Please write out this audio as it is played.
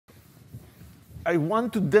I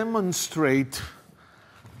want to demonstrate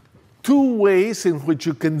two ways in which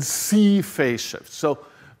you can see phase shifts. So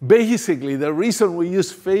basically, the reason we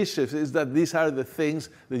use phase shifts is that these are the things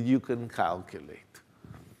that you can calculate.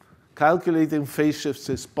 Calculating phase shifts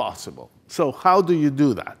is possible. So how do you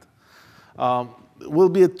do that? Will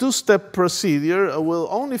be a two-step procedure. We'll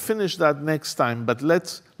only finish that next time, but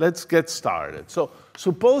let's get started. So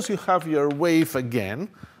suppose you have your wave again,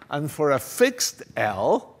 and for a fixed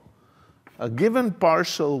L, a given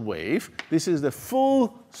partial wave, this is the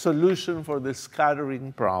full solution for the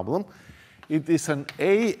scattering problem. It is an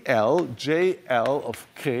AL JL of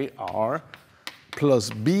KR plus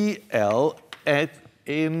BL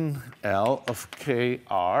in L of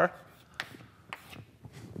KR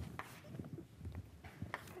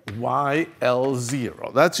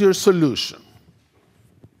YL0. That's your solution.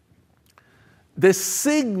 The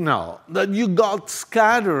signal that you got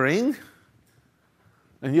scattering,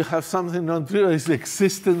 and you have something non-trivial, is the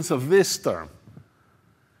existence of this term.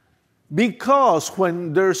 Because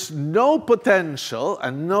when there's no potential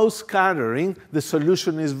and no scattering, the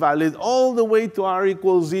solution is valid all the way to r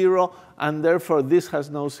equals 0, and therefore this has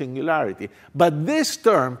no singularity. But this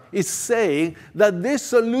term is saying that this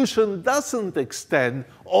solution doesn't extend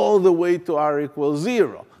all the way to r equals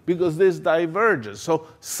 0, because this diverges. So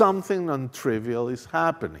something non-trivial is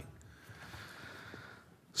happening.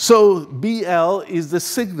 So BL is the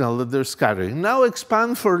signal that they're scattering. Now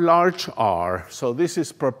expand for large R. So this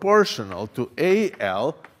is proportional to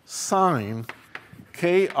AL sine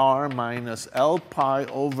KR minus L pi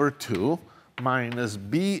over 2 minus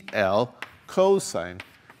BL cosine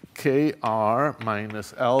KR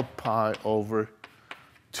minus L pi over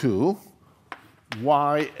 2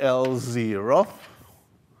 YL0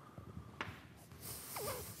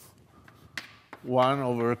 1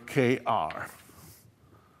 over KR.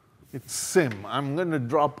 It's sim. I'm going to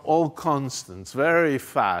drop all constants very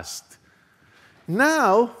fast.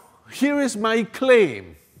 Now, here is my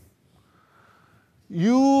claim.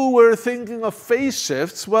 You were thinking of phase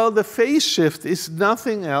shifts. Well, the phase shift is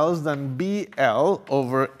nothing else than BL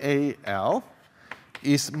over AL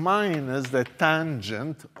is minus the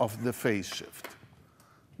tangent of the phase shift.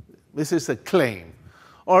 This is a claim.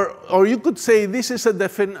 Or you could say this is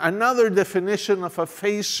another definition of a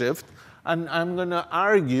phase shift, and I'm going to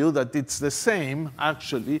argue that it's the same,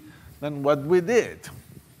 actually, than what we did.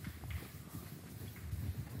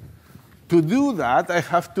 To do that, I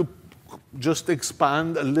have to just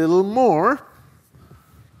expand a little more.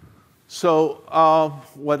 So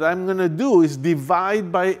what I'm going to do is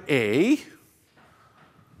divide by A.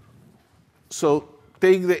 So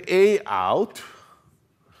take the A out,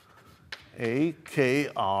 A,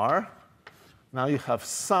 KR. Now you have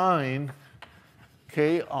sine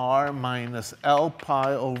KR minus L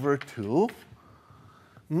pi over 2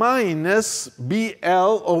 minus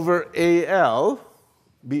BL over AL.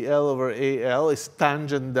 BL over AL is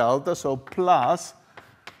tangent delta, so plus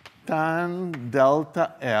tan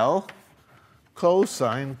delta L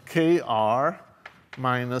cosine KR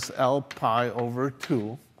minus L pi over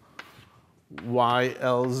 2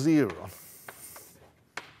 YL0.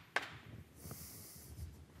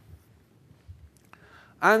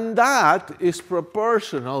 And that is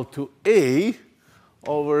proportional to A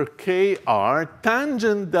over KR.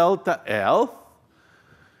 Tangent delta L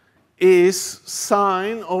is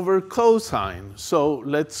sine over cosine. So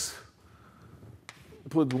let's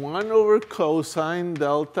put 1 over cosine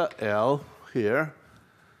delta L here.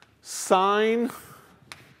 Sine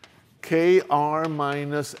KR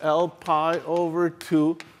minus L pi over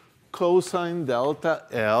 2 cosine delta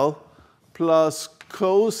L plus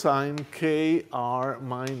cosine KR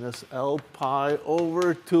minus L pi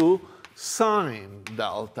over 2 sine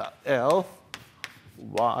delta L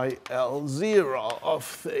YL0 of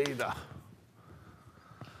theta.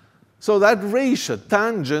 So that ratio,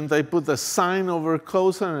 tangent, I put a sine over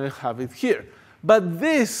cosine and I have it here. But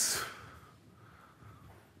this,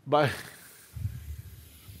 by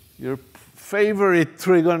your favorite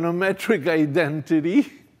trigonometric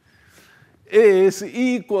identity, is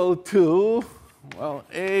equal to, well,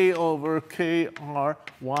 A over KR,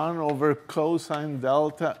 1 over cosine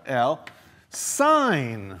delta L,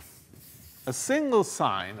 sine, a single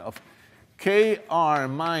sine of KR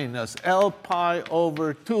minus L pi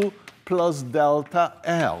over 2 plus delta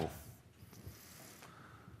L.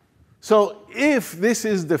 So if this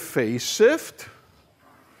is the phase shift,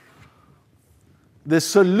 the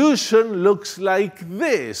solution looks like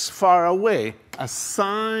this, far away, a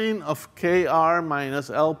sine of KR minus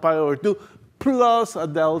L pi over 2 plus a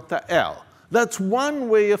delta L. That's one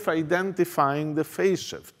way of identifying the phase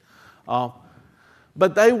shift.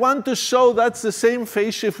 But I want to show that's the same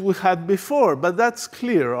phase shift we had before, but that's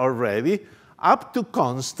clear already. Up to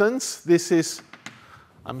constants, this is,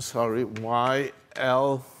 I'm sorry,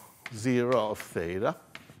 YL0 of theta.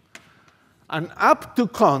 And up to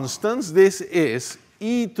constants, this is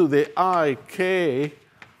e to the I k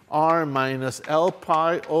r minus L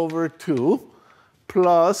pi over 2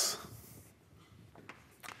 plus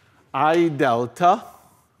I delta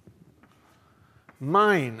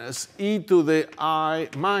minus e to the I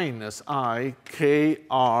minus I k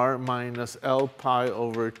r minus L pi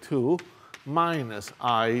over 2 minus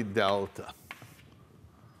I delta.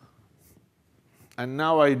 And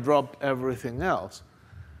now I drop everything else.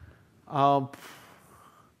 And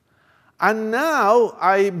now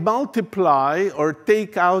I multiply or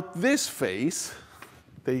take out this phase,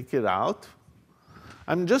 take it out.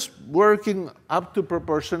 I'm just working up to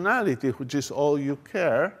proportionality, which is all you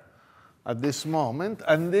care at this moment.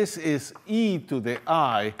 And this is e to the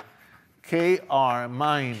I kr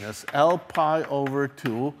minus L pi over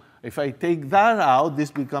 2. If I take that out,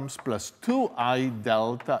 this becomes plus 2I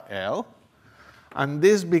delta L. And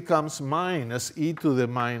this becomes minus e to the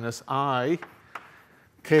minus I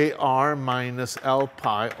kr minus L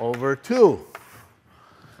pi over 2.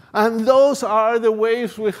 And those are the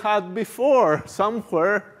waves we had before,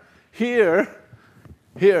 somewhere here,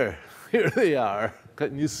 here they are.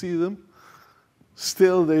 Can you see them?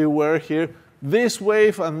 Still they were here. This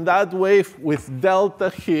wave and that wave with delta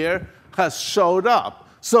here has showed up.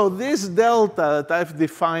 So this delta that I've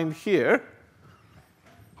defined here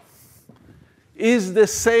is the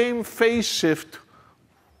same phase shift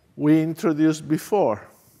we introduced before.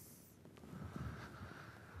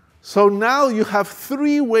 So now you have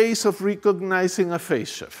three ways of recognizing a phase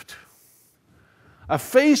shift. A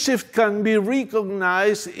phase shift can be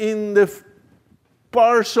recognized in the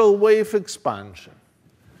partial wave expansion.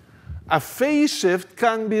 A phase shift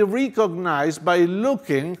can be recognized by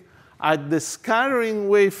looking at the scattering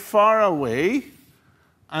wave far away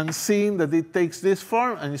and seeing that it takes this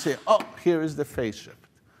form, and you say, oh, here is the phase shift.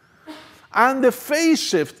 And the phase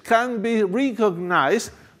shift can be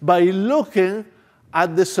recognized by looking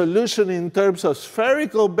at the solution in terms of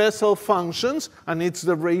spherical Bessel functions, and it's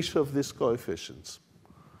the ratio of these coefficients.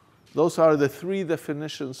 Those are the three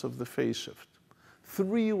definitions of the phase shift.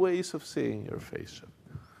 Three ways of seeing your phase shift.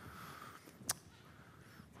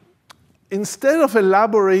 Instead of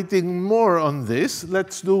elaborating more on this,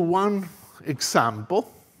 let's do one example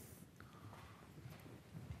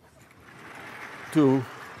to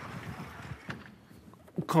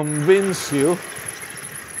convince you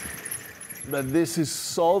that this is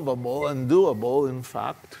solvable and doable, in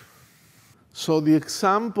fact. So the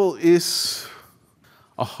example is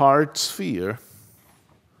a hard sphere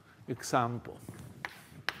example.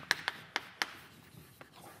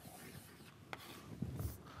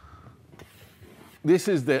 This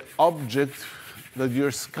is the object that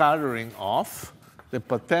you're scattering off. The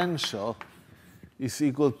potential is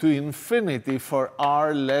equal to infinity for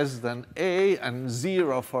r less than a and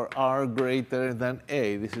 0 for r greater than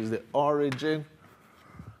a. This is the origin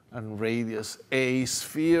and radius a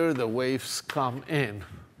sphere. The waves come in.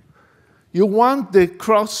 You want the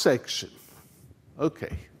cross section. OK.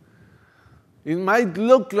 It might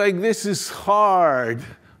look like this is hard.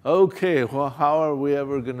 OK, well, how are we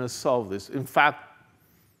ever going to solve this? In fact,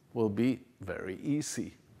 it will be very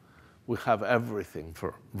easy. We have everything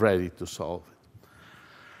ready to solve it.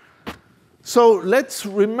 So let's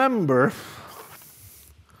remember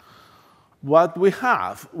what we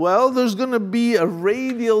have. Well, there's going to be a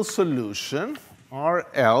radial solution,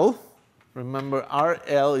 RL. Remember,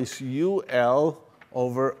 RL is UL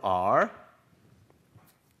over R.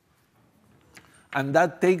 And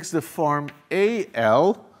that takes the form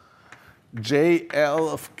AL, JL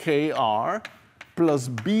of KR, plus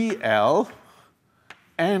BL,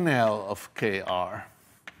 NL of KR.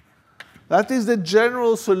 That is the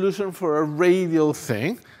general solution for a radial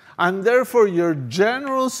thing. And therefore, your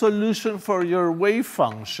general solution for your wave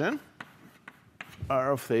function,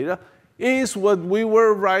 R of theta, is what we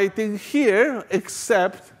were writing here,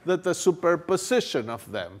 except that the superposition of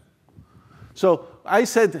them. So I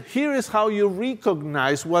said, here is how you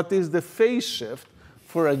recognize what is the phase shift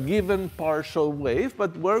for a given partial wave.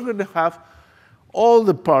 But we're going to have all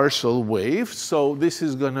the partial waves. So this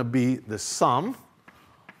is going to be the sum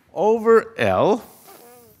over L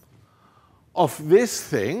of these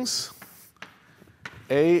things,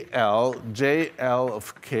 AL, JL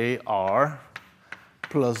of KR,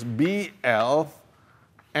 plus BL,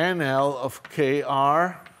 NL of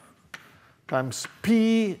KR, times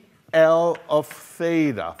PL of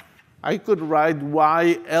theta. I could write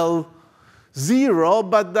YL 0,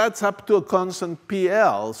 but that's up to a constant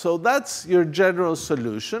PL. So that's your general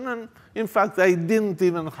solution. And in fact, I didn't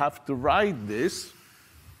even have to write this,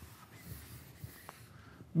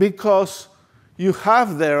 because you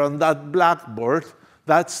have there on that blackboard,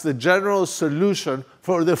 that's the general solution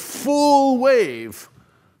for the full wave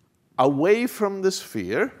away from the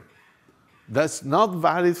sphere. That's not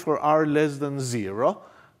valid for r less than 0.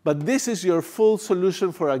 But this is your full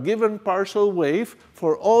solution for a given partial wave.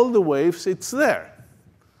 For all the waves, it's there.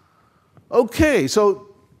 OK,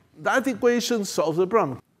 so that equation solves the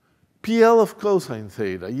problem. PL of cosine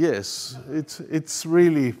theta, yes, it's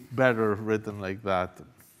really better written like that.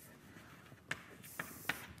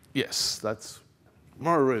 Yes, that's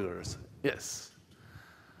more rigorous, yes.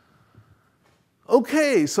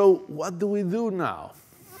 OK, so what do we do now?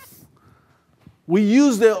 We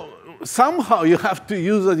use somehow you have to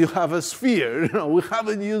use that you have a sphere. We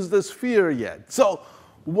haven't used the sphere yet. So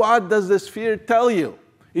what does the sphere tell you?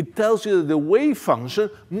 It tells you that the wave function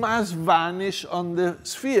must vanish on the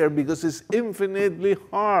sphere because it's infinitely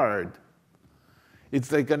hard.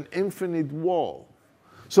 It's like an infinite wall.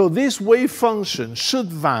 So this wave function should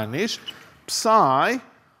vanish psi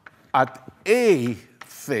at a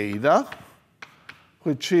theta,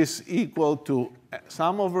 which is equal to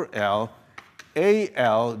sum over L,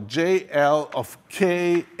 AL, JL of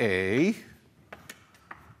KA,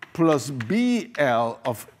 plus BL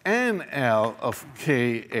of NL of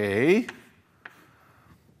KA,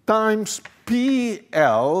 times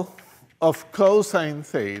PL of cosine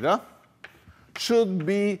theta should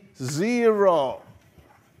be 0.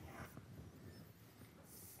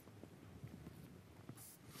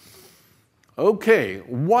 OK,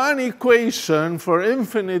 one equation for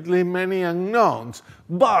infinitely many unknowns,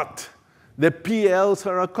 but the PLs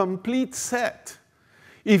are a complete set.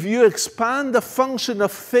 If you expand the function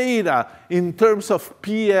of theta in terms of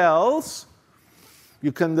PLs,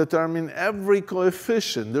 you can determine every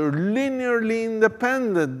coefficient. They're linearly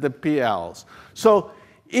independent, the PLs. So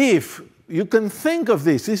if you can think of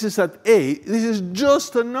this is at A, this is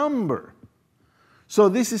just a number. So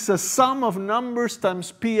this is a sum of numbers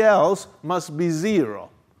times PLs must be 0.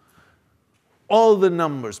 All the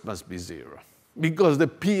numbers must be 0, because the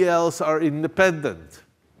PLs are independent.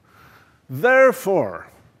 Therefore,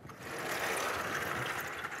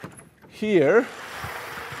 here,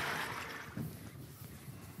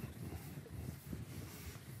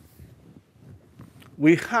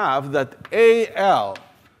 we have that AL,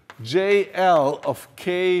 JL of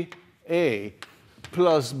KA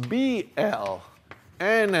plus BL,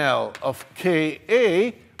 NL of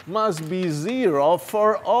KA must be 0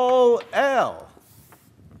 for all L.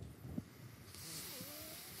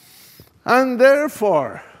 And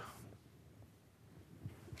therefore,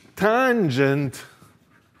 tangent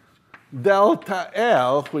delta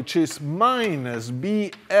L, which is minus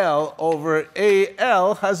BL over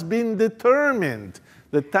AL, has been determined.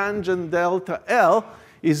 The tangent delta L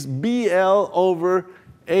is BL over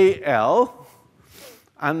AL,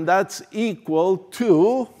 and that's equal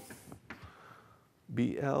to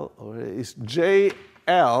BL is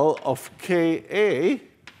JL of KA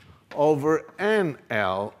over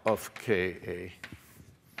NL of KA.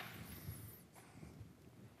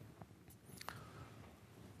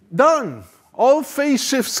 Done. All phase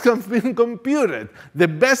shifts have been computed. The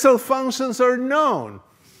Bessel functions are known.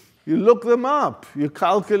 You look them up. You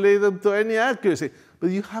calculate them to any accuracy.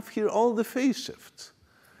 But you have here all the phase shifts.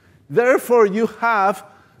 Therefore, you have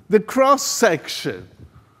the cross-section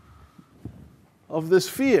of the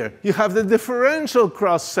sphere. You have the differential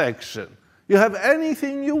cross-section. You have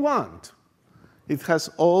anything you want. It has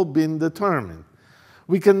all been determined.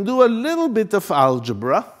 We can do a little bit of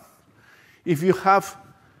algebra. If you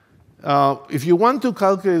want to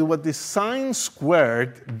calculate what is sine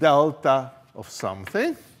squared delta of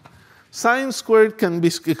something, sine squared can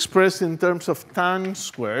be expressed in terms of tan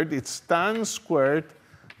squared. It's tan squared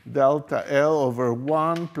delta L over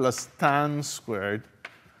 1 plus tan squared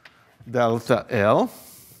delta L.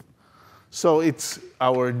 So it's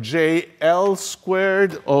our JL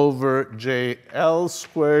squared over JL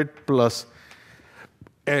squared plus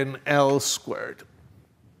NL squared.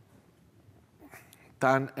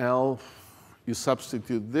 Tan L, you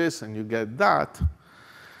substitute this and you get that.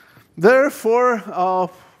 Therefore,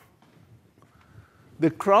 the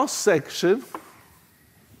cross-section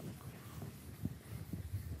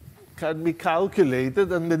can be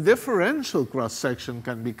calculated, and the differential cross-section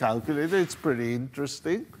can be calculated. It's pretty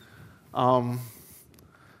interesting.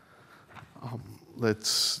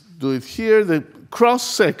 Let's do it here. The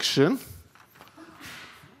cross-section,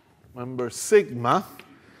 remember sigma,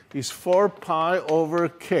 is 4 pi over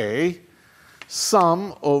k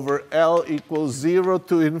sum over L equals 0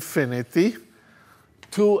 to infinity,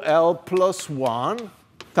 2L plus 1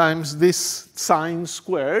 times this sine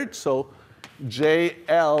squared, so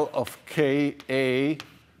JL of KA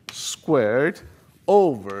squared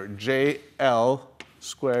over JL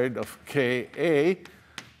squared of KA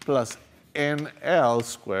plus NL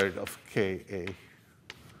squared of KA.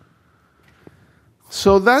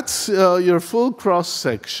 So that's your full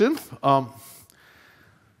cross-section.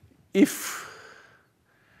 If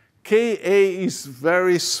Ka is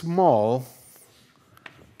very small,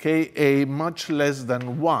 Ka much less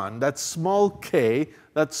than 1, that's small k,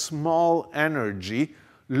 that's small energy,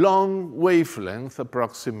 long wavelength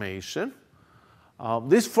approximation.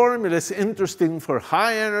 This formula is interesting for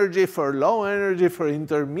high energy, for low energy, for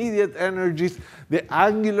intermediate energies. The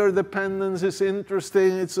angular dependence is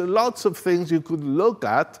interesting. It's lots of things you could look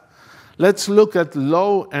at. Let's look at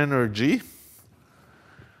low energy.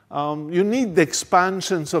 You need the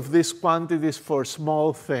expansions of these quantities for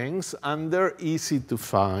small things, and they're easy to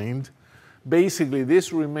find. Basically,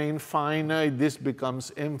 this remains finite, this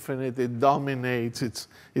becomes infinite, it dominates.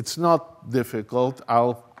 It's not difficult.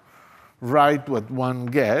 I'll write what one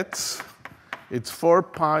gets. It's 4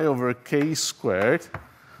 pi over k squared,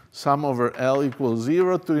 sum over L equals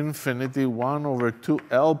 0 to infinity, 1 over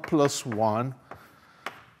 2L plus 1,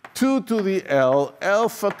 2 to the L, L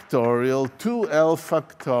factorial, 2L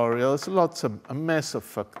factorial, it's a mess of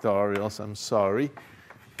factorials, I'm sorry,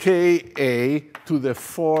 Ka to the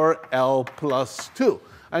 4L plus 2.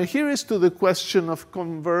 And here is to the question of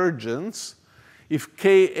convergence. If Ka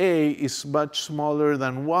is much smaller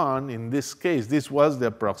than 1, in this case, this was the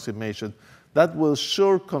approximation, that will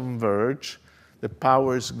sure converge. The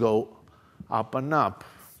powers go up and up.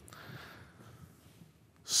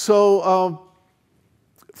 So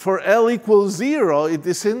for L equals 0, it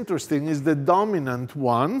is interesting, is the dominant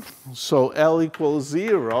one. So L equals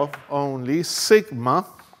 0, only sigma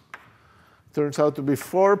turns out to be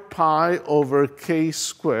 4 pi over k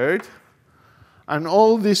squared. And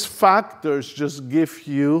all these factors just give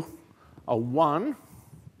you a 1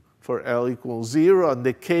 for L equals 0, and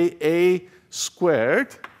the Ka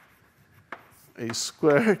squared, A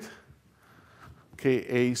squared,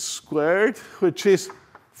 Ka squared, which is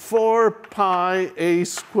 4 pi A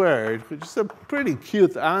squared, which is a pretty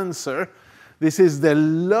cute answer. This is the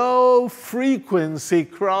low frequency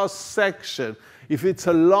cross-section. If it's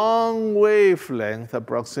a long wavelength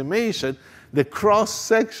approximation, the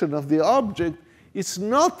cross-section of the object is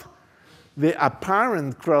not the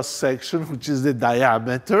apparent cross-section, which is the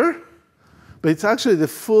diameter, but it's actually the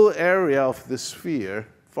full area of the sphere,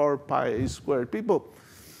 4 pi A squared. People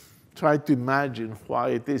try to imagine why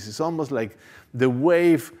it is. It's almost like the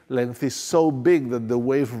wavelength is so big that the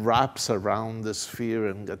wave wraps around the sphere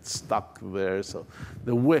and gets stuck there. So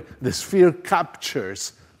the sphere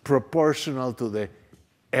captures proportional to the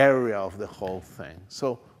area of the whole thing.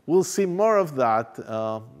 So we'll see more of that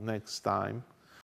next time.